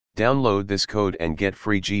Download this code and get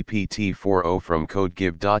free GPT-4o from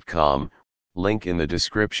codegive.com, link in the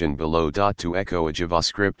description below. To echo a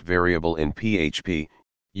JavaScript variable in PHP,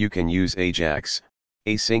 you can use Ajax,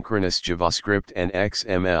 asynchronous JavaScript and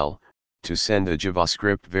XML, to send a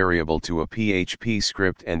JavaScript variable to a PHP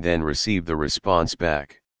script and then receive the response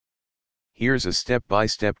back. Here's a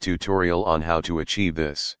step-by-step tutorial on how to achieve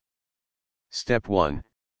this. Step 1.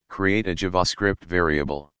 Create a JavaScript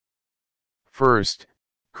variable. First,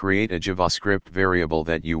 create a JavaScript variable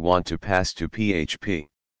that you want to pass to PHP.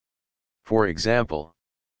 For example,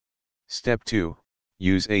 Step 2.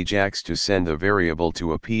 Use Ajax to send the variable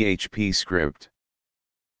to a PHP script.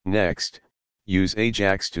 Next, use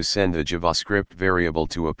Ajax to send the JavaScript variable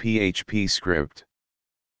to a PHP script.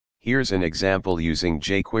 Here's an example using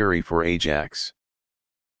jQuery for Ajax.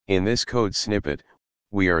 In this code snippet,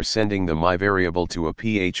 we are sending the myvariable to a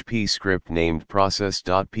PHP script named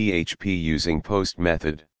process.php using post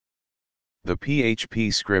method. The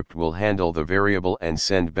PHP script will handle the variable and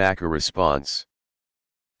send back a response.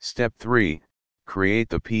 Step 3. Create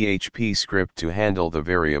the PHP script to handle the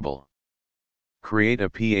variable. Create a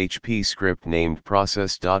PHP script named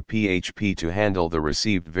process.php to handle the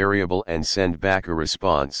received variable and send back a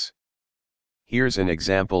response. Here's an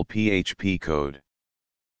example PHP code.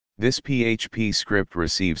 This PHP script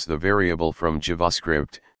receives the variable from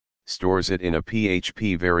JavaScript, stores it in a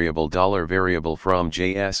PHP variable $variable from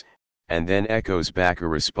JS, and then echoes back a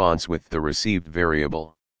response with the received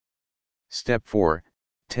variable. Step 4.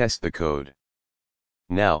 Test the code.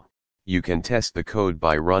 Now, you can test the code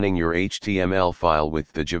by running your HTML file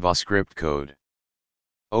with the JavaScript code.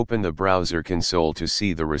 Open the browser console to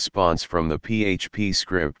see the response from the PHP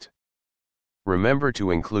script. Remember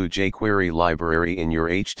to include jQuery library in your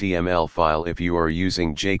HTML file if you are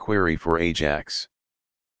using jQuery for Ajax.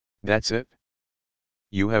 That's it.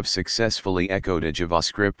 You have successfully echoed a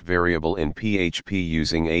JavaScript variable in PHP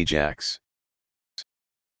using Ajax.